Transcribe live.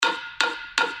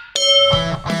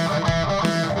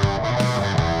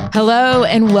Hello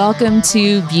and welcome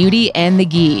to Beauty and the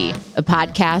Gi, a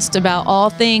podcast about all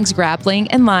things grappling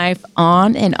in life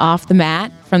on and off the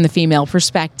mat from the female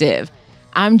perspective.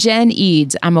 I'm Jen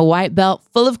Eads. I'm a white belt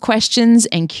full of questions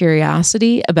and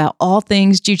curiosity about all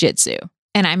things jiu-jitsu.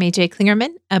 And I'm AJ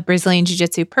Klingerman, a Brazilian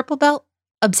Jiu-Jitsu purple belt,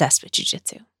 obsessed with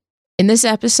Jiu-Jitsu. In this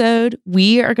episode,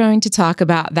 we are going to talk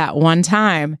about that one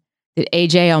time that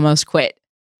AJ almost quit.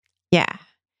 Yeah.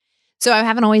 So I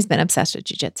haven't always been obsessed with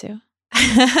Jiu-Jitsu.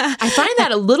 I find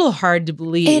that a little hard to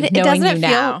believe. It doesn't you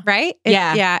now. feel right.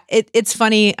 Yeah. It's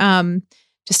funny.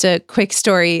 Just a quick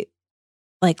story.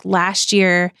 Like last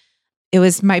year, it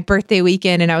was my birthday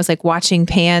weekend, and I was like watching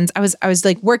Pans. I was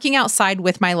like working outside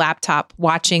with my laptop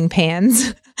watching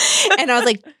Pans, and I was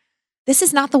like, "This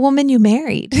is not the woman you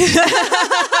married."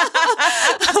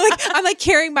 I'm like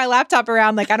carrying my laptop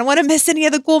around, like I don't want to miss any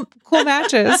of the cool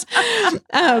matches.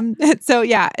 So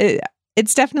yeah,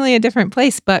 it's definitely a different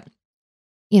place, but.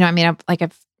 You know, I mean,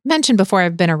 I've mentioned before,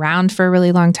 I've been around for a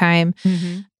really long time.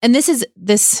 Mm-hmm. And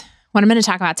what I'm going to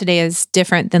talk about today is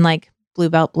different than like blue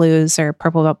belt blues or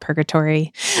purple belt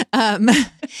purgatory.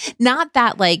 Not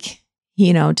that like,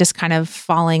 you know, just kind of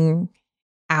falling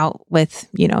out with,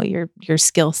 you know, your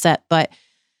skill set, but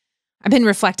I've been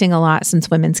reflecting a lot since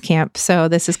women's camp. So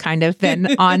this has kind of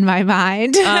been on my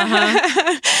mind.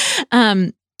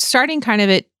 Starting kind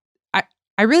of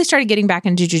I really started getting back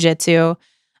into jiu-jitsu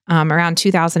around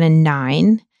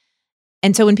 2009.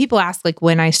 And so when people ask like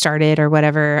when I started or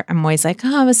whatever, I'm always like,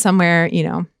 oh, I was somewhere, you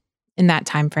know, in that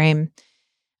time frame.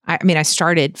 I mean, I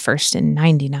started first in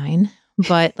 99,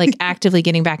 but like actively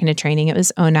getting back into training, it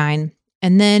was 09.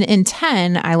 And then in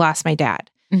 10, I lost my dad.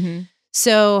 Mm-hmm.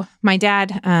 So my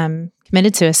dad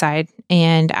committed suicide,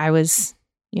 and I was,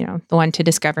 you know, the one to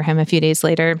discover him a few days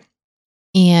later.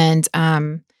 And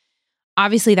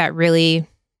obviously that really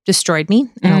destroyed me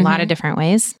in a lot of different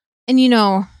ways. And, you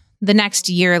know, the next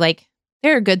year, like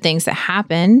there are good things that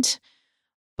happened,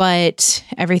 but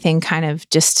everything kind of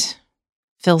just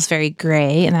feels very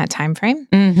gray in that time frame.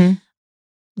 Mm-hmm.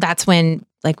 That's when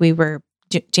like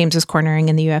James was cornering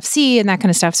in the UFC and that kind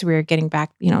of stuff. So we were getting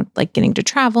back, you know, like getting to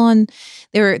travel, and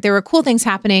there were cool things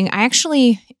happening. I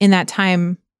actually, in that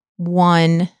time,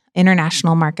 won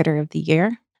International Marketer of the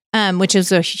Year, which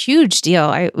is a huge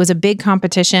deal. It was a big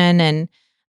competition, and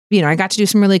you know, I got to do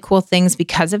some really cool things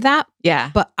because of that. Yeah.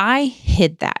 But I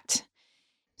hid that.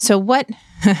 So what?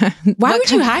 Why would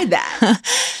you hide that?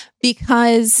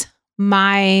 Because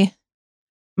my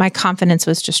confidence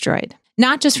was destroyed.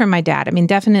 Not just from my dad. I mean,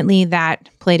 definitely that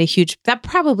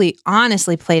probably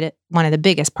honestly played one of the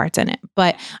biggest parts in it.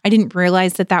 But I didn't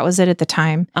realize that was it at the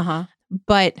time. Uh-huh.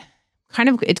 But kind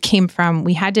of it came from,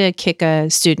 we had to kick a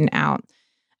student out,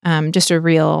 just a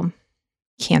real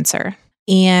cancer.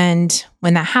 And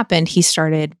when that happened, he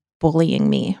started bullying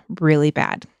me really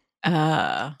bad.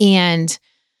 And,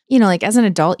 you know, like as an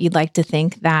adult, you'd like to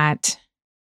think that,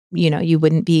 you know, you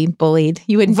wouldn't be bullied.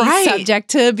 You wouldn't be subject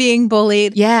to being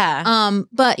bullied. Yeah.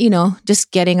 But, you know,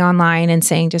 just getting online and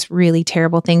saying just really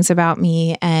terrible things about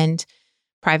me and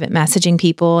private messaging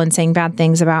people and saying bad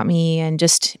things about me and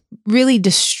just really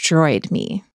destroyed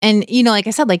me. And, you know, like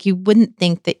I said, like you wouldn't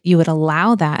think that you would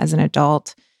allow that as an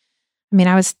adult. I mean,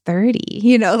 I was 30,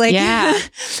 you know, like, yeah,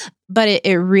 but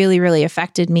it really, really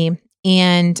affected me.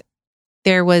 And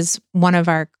there was one of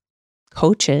our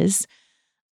coaches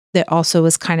that also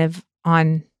was kind of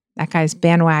on that guy's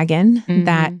bandwagon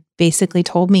that basically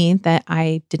told me that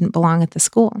I didn't belong at the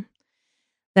school,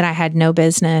 that I had no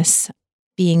business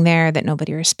being there, that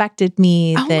nobody respected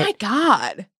me. Oh my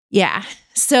God. Yeah.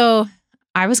 So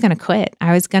I was going to quit.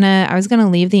 I was going to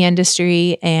leave the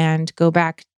industry and go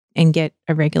back and get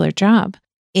a regular job.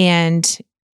 And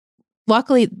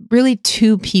luckily, really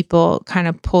two people kind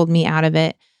of pulled me out of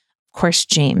it. Of course,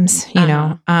 James, you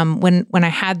know, when I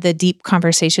had the deep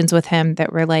conversations with him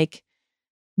that were like,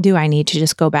 do I need to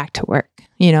just go back to work?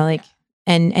 You know, like,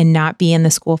 and not be in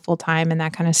the school full time and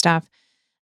that kind of stuff.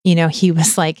 You know, he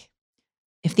was like,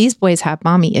 if these boys have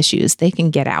mommy issues, they can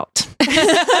get out.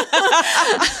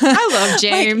 I love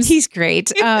James. Like, he's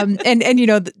great. And you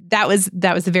know, that was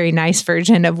a very nice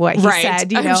version of what he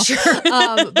said, you know. Sure.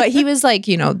 But he was like,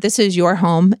 you know, this is your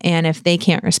home. And if they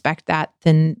can't respect that,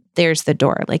 then there's the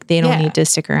door. Like they don't need to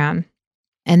stick around.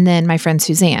 And then my friend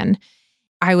Suzanne,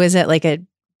 I was at like a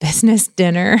business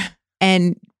dinner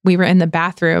and we were in the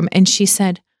bathroom and she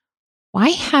said, why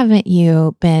haven't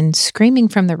you been screaming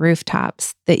from the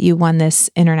rooftops that you won this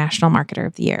International Marketer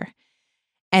of the Year?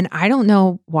 And I don't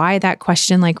know why that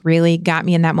question like really got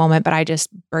me in that moment, but I just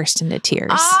burst into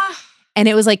tears. And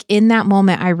it was like in that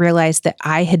moment, I realized that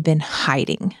I had been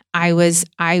hiding.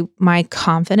 My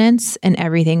confidence and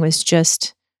everything was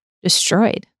just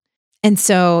destroyed. And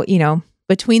so,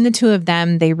 between the two of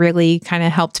them, they really kind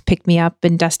of helped pick me up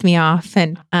and dust me off.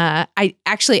 And I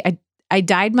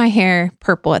dyed my hair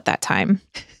purple at that time.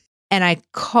 And I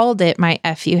called it my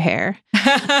FU hair.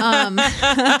 Kind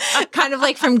of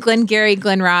like from Glengarry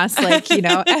Glen Ross, like,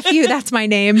 FU, that's my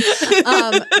name.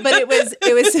 But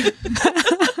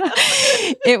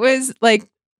it was like,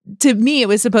 to me, it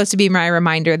was supposed to be my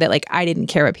reminder that like, I didn't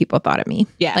care what people thought of me.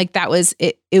 Yeah. Like that was,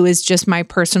 it was just my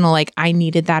personal, like, I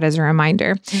needed that as a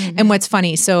reminder. Mm-hmm. And what's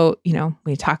funny, so,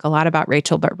 we talk a lot about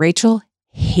Rachel, but Rachel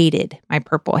hated my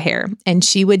purple hair. And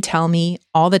she would tell me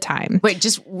all the time. Wait,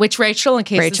 just which Rachel? In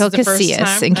case Rachel this is the Casillas.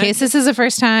 first time? In case this is the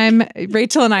first time,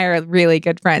 Rachel and I are really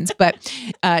good friends. But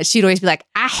she'd always be like,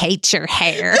 I hate your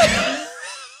hair.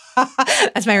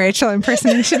 That's my Rachel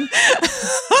impersonation.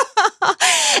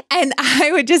 And I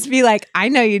would just be like, I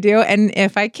know you do. And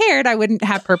if I cared, I wouldn't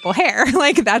have purple hair.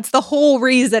 Like, that's the whole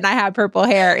reason I have purple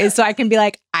hair, is so I can be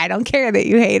like, I don't care that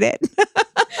you hate it.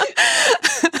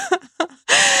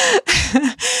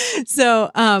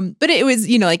 So, but it was,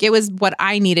 it was what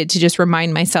I needed to just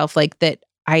remind myself, like, that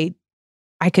I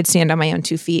could stand on my own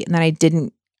 2 feet, and that I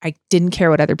didn't care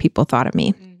what other people thought of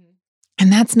me. Mm-hmm.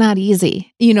 And that's not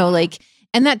easy,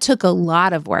 and that took a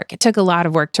lot of work. It took a lot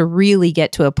of work to really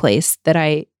get to a place that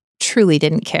I truly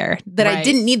didn't care, that I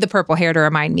didn't need the purple hair to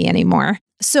remind me anymore.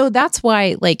 So that's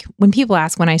why, like, when people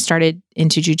ask when I started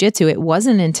into jujitsu, it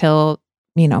wasn't until,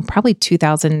 probably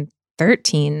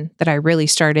 2013 that I really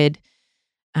started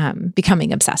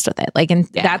becoming obsessed with it. Like, and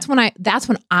that's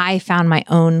when I found my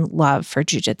own love for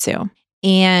jujitsu.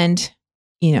 And,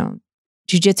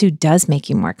 jujitsu does make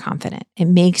you more confident. It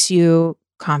makes you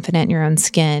confident in your own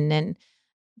skin. And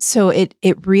so it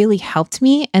really helped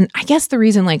me. And I guess the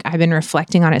reason, like, I've been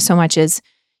reflecting on it so much is,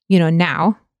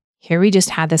 now here we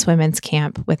just had this women's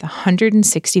camp with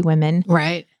 160 women.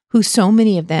 Right. Who so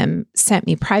many of them sent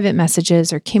me private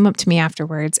messages or came up to me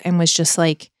afterwards and was just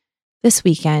like, this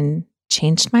weekend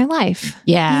changed my life.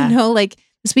 Yeah. Like,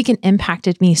 this weekend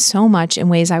impacted me so much in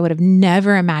ways I would have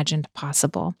never imagined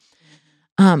possible.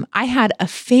 I had a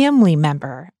family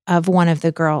member of one of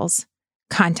the girls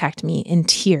contact me in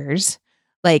tears.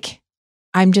 Like,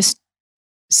 I'm just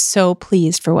so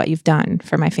pleased for what you've done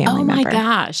for my family member. Oh my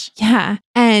gosh. Yeah.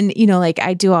 And, like,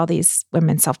 I do all these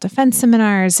women's self-defense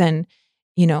seminars, and,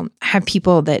 have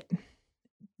people that,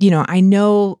 I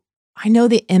know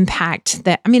the impact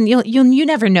that, I mean, you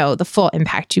never know the full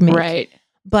impact you make. Right.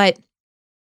 But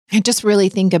I just really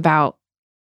think about,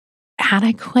 had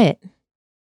I quit,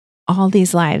 all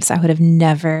these lives I would have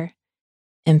never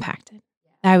impacted.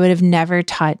 I would have never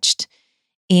touched.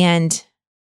 And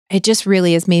it just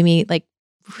really has made me, like,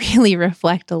 really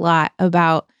reflect a lot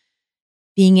about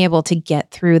being able to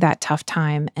get through that tough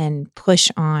time and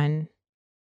push on,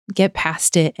 get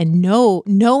past it, and know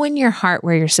in your heart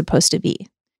where you're supposed to be.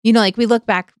 Like, we look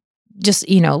back just,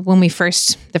 when the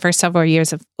first several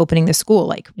years of opening the school,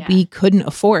 like, we couldn't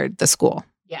afford the school,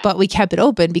 but we kept it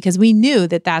open because we knew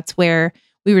that that's where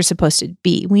we were supposed to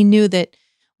be. We knew that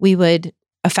we would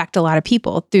affect a lot of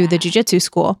people through the jiu-jitsu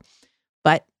school.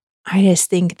 But I just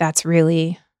think that's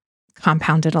really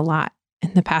compounded a lot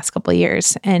in the past couple of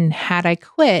years. And had I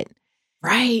quit,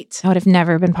 that would have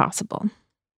never been possible.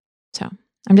 So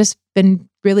I'm just been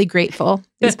really grateful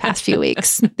these past few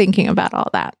weeks thinking about all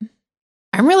that.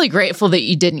 I'm really grateful that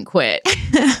you didn't quit.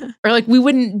 Or, like, we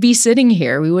wouldn't be sitting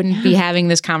here. We wouldn't be having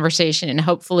this conversation and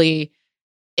hopefully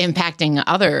impacting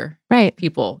other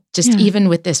people, just even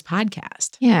with this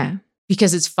podcast. Yeah.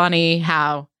 Because it's funny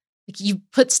how, like, you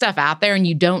put stuff out there and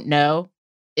you don't know,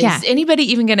 is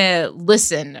anybody even going to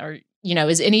listen, or,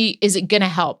 is it going to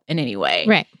help in any way?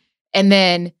 Right. And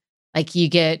then, like, you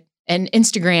get an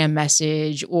Instagram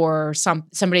message, or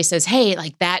somebody says, hey,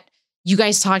 like, that, you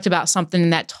guys talked about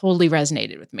something that totally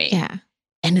resonated with me. Yeah.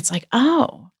 And it's like,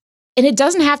 oh, and it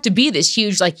doesn't have to be this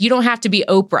huge, like, you don't have to be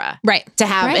Oprah to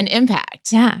have an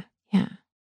impact. Yeah. Yeah.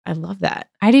 I love that.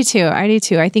 I do too.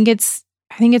 I think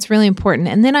it's really important.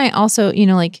 And then I also,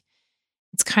 like,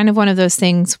 it's kind of one of those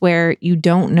things where you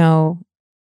don't know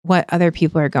what other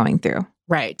people are going through.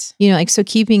 Right. Like, so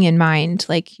keeping in mind,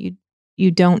 like, you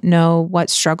don't know what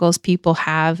struggles people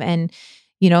have. And,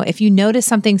 if you notice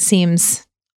something seems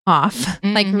off,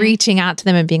 like, reaching out to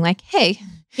them and being like, hey,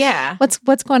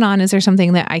 what's going on? Is there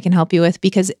something that I can help you with?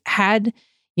 Because had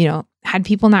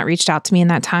people not reached out to me in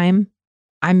that time,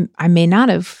 I may not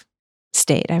have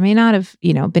stayed. I may not have,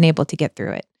 been able to get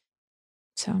through it.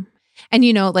 So,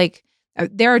 and, like,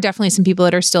 there are definitely some people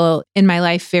that are still in my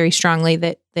life very strongly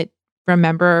that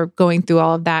remember going through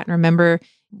all of that and remember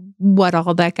what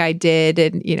all that guy did.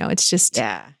 And, it's just,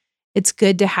 it's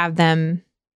good to have them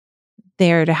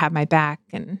there to have my back.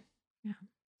 And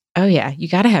Oh yeah, you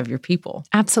got to have your people.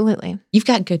 Absolutely. You've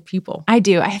got good people. I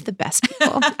do. I have the best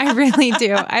people. I really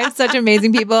do. I have such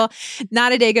amazing people.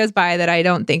 Not a day goes by that I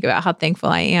don't think about how thankful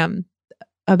I am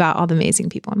about all the amazing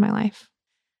people in my life.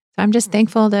 So I'm just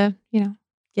thankful to,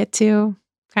 get to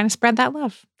kind of spread that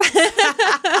love.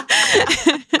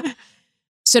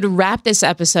 So to wrap this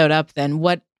episode up then,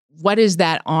 what is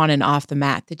that on and off the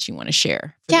mat that you want to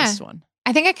share for this one?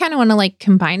 I think I kind of want to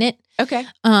combine it. Okay.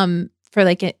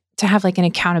 For to have an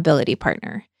accountability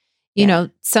partner,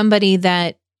 somebody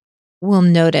that will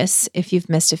notice if you've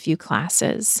missed a few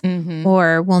classes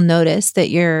or will notice that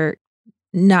you're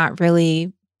not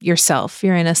really yourself,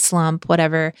 you're in a slump,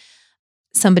 whatever.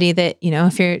 Somebody that,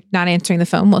 if you're not answering the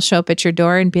phone, will show up at your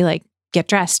door and be like, get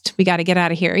dressed. We got to get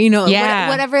out of here.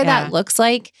 Whatever that looks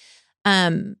like.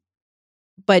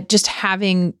 But just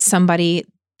having somebody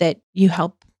that you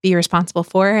help be responsible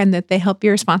for and that they help be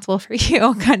responsible for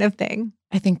you kind of thing.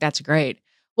 I think that's great.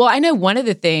 Well, I know one of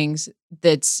the things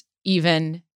that's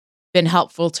even been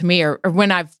helpful to me or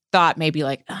when I've thought maybe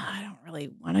I don't really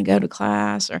want to go to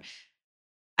class or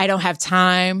I don't have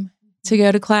time to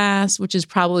go to class, which is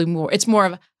probably it's more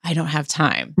of I don't have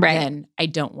time than I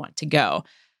don't want to go.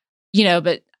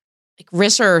 But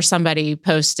Risser or somebody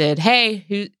posted,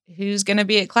 hey, who's going to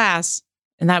be at class?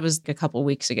 And that was a couple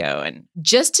weeks ago. And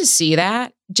just to see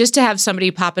that, just to have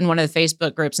somebody pop in one of the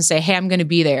Facebook groups and say, hey, I'm going to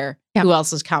be there. Yep. Who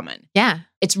else is coming? Yeah.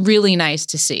 It's really nice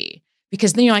to see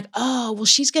because then you're like, oh, well,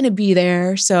 she's going to be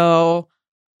there. So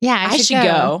yeah, I should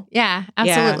go. Yeah,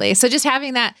 absolutely. Yeah. So just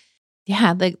having that,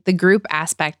 the group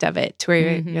aspect of it to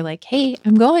where you're like, hey,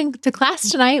 I'm going to class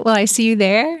tonight. Will I see you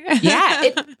there? Yeah.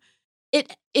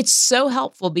 It's so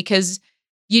helpful because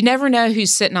you never know who's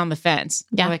sitting on the fence.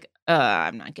 Yeah. You're like,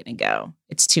 I'm not going to go.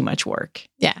 It's too much work.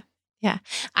 Yeah. Yeah.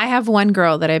 I have one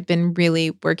girl that I've been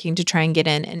really working to try and get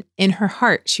in. And in her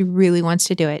heart, she really wants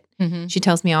to do it. Mm-hmm. She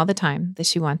tells me all the time that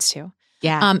she wants to.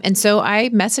 Yeah. And so I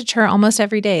message her almost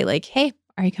every day, like, hey,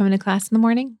 are you coming to class in the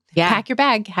morning? Yeah. Pack your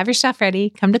bag, have your stuff ready,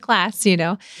 come to class,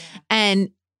 Yeah.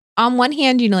 And on one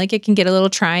hand, it can get a little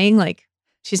trying,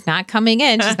 she's not coming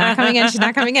in. She's not coming in. She's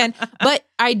not coming in. But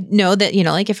I know that,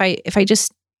 if I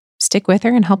just stick with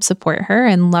her and help support her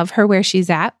and love her where she's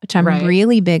at, which I'm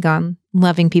really big on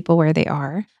loving people where they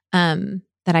are,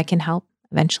 that I can help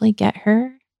eventually get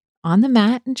her on the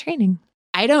mat and training.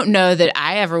 I don't know that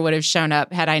I ever would have shown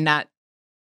up had I not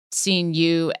seen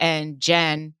you and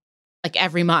Jen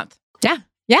every month. Yeah.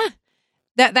 Yeah.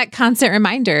 That constant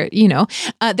reminder,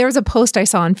 there was a post I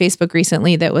saw on Facebook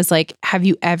recently that was like, have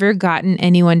you ever gotten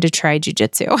anyone to try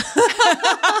jujitsu?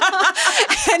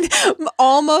 And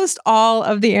almost all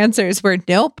of the answers were,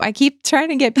 nope, I keep trying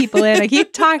to get people in. I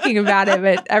keep talking about it,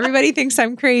 but everybody thinks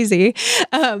I'm crazy.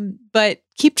 But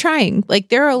keep trying.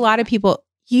 There are a lot of people,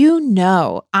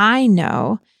 I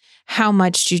know how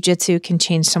much jujitsu can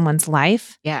change someone's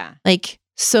life. Yeah.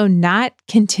 So not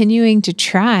continuing to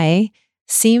try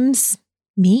seems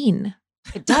mean.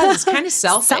 It does. It's kind of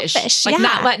selfish.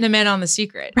 Not letting them in on the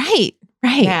secret. Right.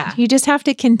 Yeah. You just have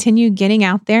to continue getting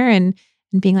out there and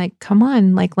being like, come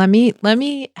on, let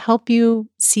me help you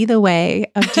see the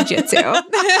way of jiu-jitsu.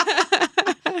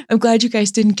 I'm glad you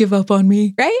guys didn't give up on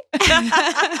me.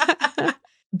 Right?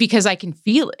 Because I can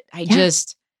feel it. I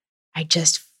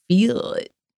just feel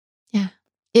it. Yeah.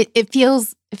 It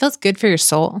feels good for your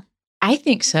soul. I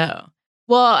think so.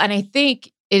 Well, and I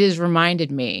think it has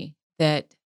reminded me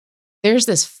that there's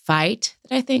this fight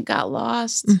that I think got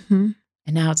lost. Mm-hmm.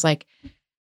 And now it's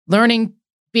learning,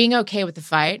 being okay with the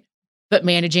fight, but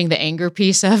managing the anger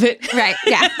piece of it. Right.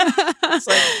 Yeah.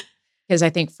 Because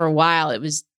I think for a while it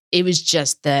was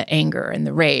just the anger and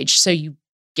the rage. So you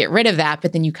get rid of that,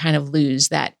 but then you kind of lose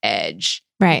that edge.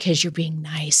 Right. Because you're being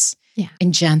nice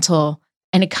and gentle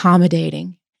and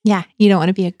accommodating. Yeah. You don't want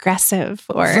to be aggressive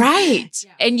or. Right.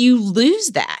 Yeah. And you lose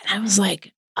that. I was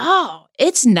like, oh,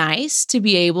 it's nice to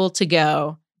be able to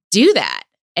go do that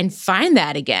and find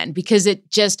that again, because it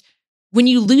just, when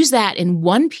you lose that in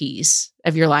one piece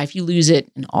of your life, you lose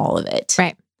it in all of it.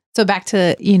 Right. So back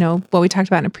to, what we talked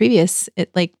about in a previous,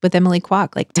 with Emily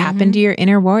Kwok, tap into your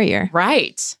inner warrior.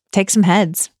 Right. Take some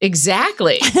heads.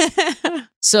 Exactly.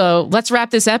 So let's wrap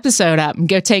this episode up and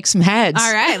go take some heads.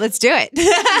 All right, let's do it.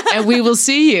 And we will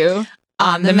see you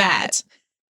on the mat.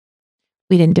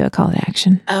 We didn't do a call to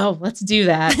action. Oh, let's do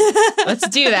that. Let's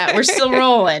do that. We're still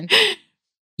rolling.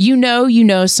 You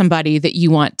know somebody that you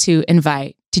want to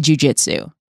invite to jiu-jitsu.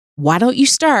 Why don't you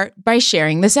start by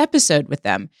sharing this episode with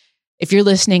them? If you're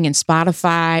listening in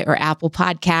Spotify or Apple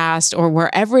Podcast or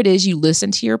wherever it is you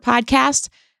listen to your podcast,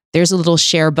 there's a little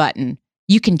share button.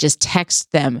 You can just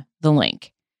text them the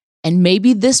link. And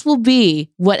maybe this will be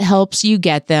what helps you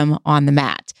get them on the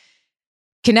mat.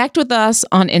 Connect with us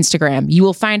on Instagram. You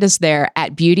will find us there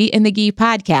at Beauty and the Gi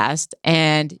Podcast,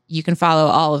 and you can follow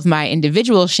all of my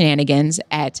individual shenanigans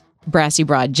at Brassy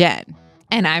Broad Jen.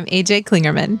 And I'm AJ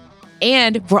Klingerman.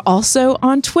 And we're also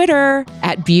on Twitter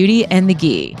at Beauty and the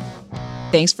Gi.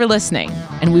 Thanks for listening,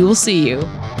 and we will see you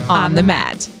on the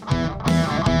mat.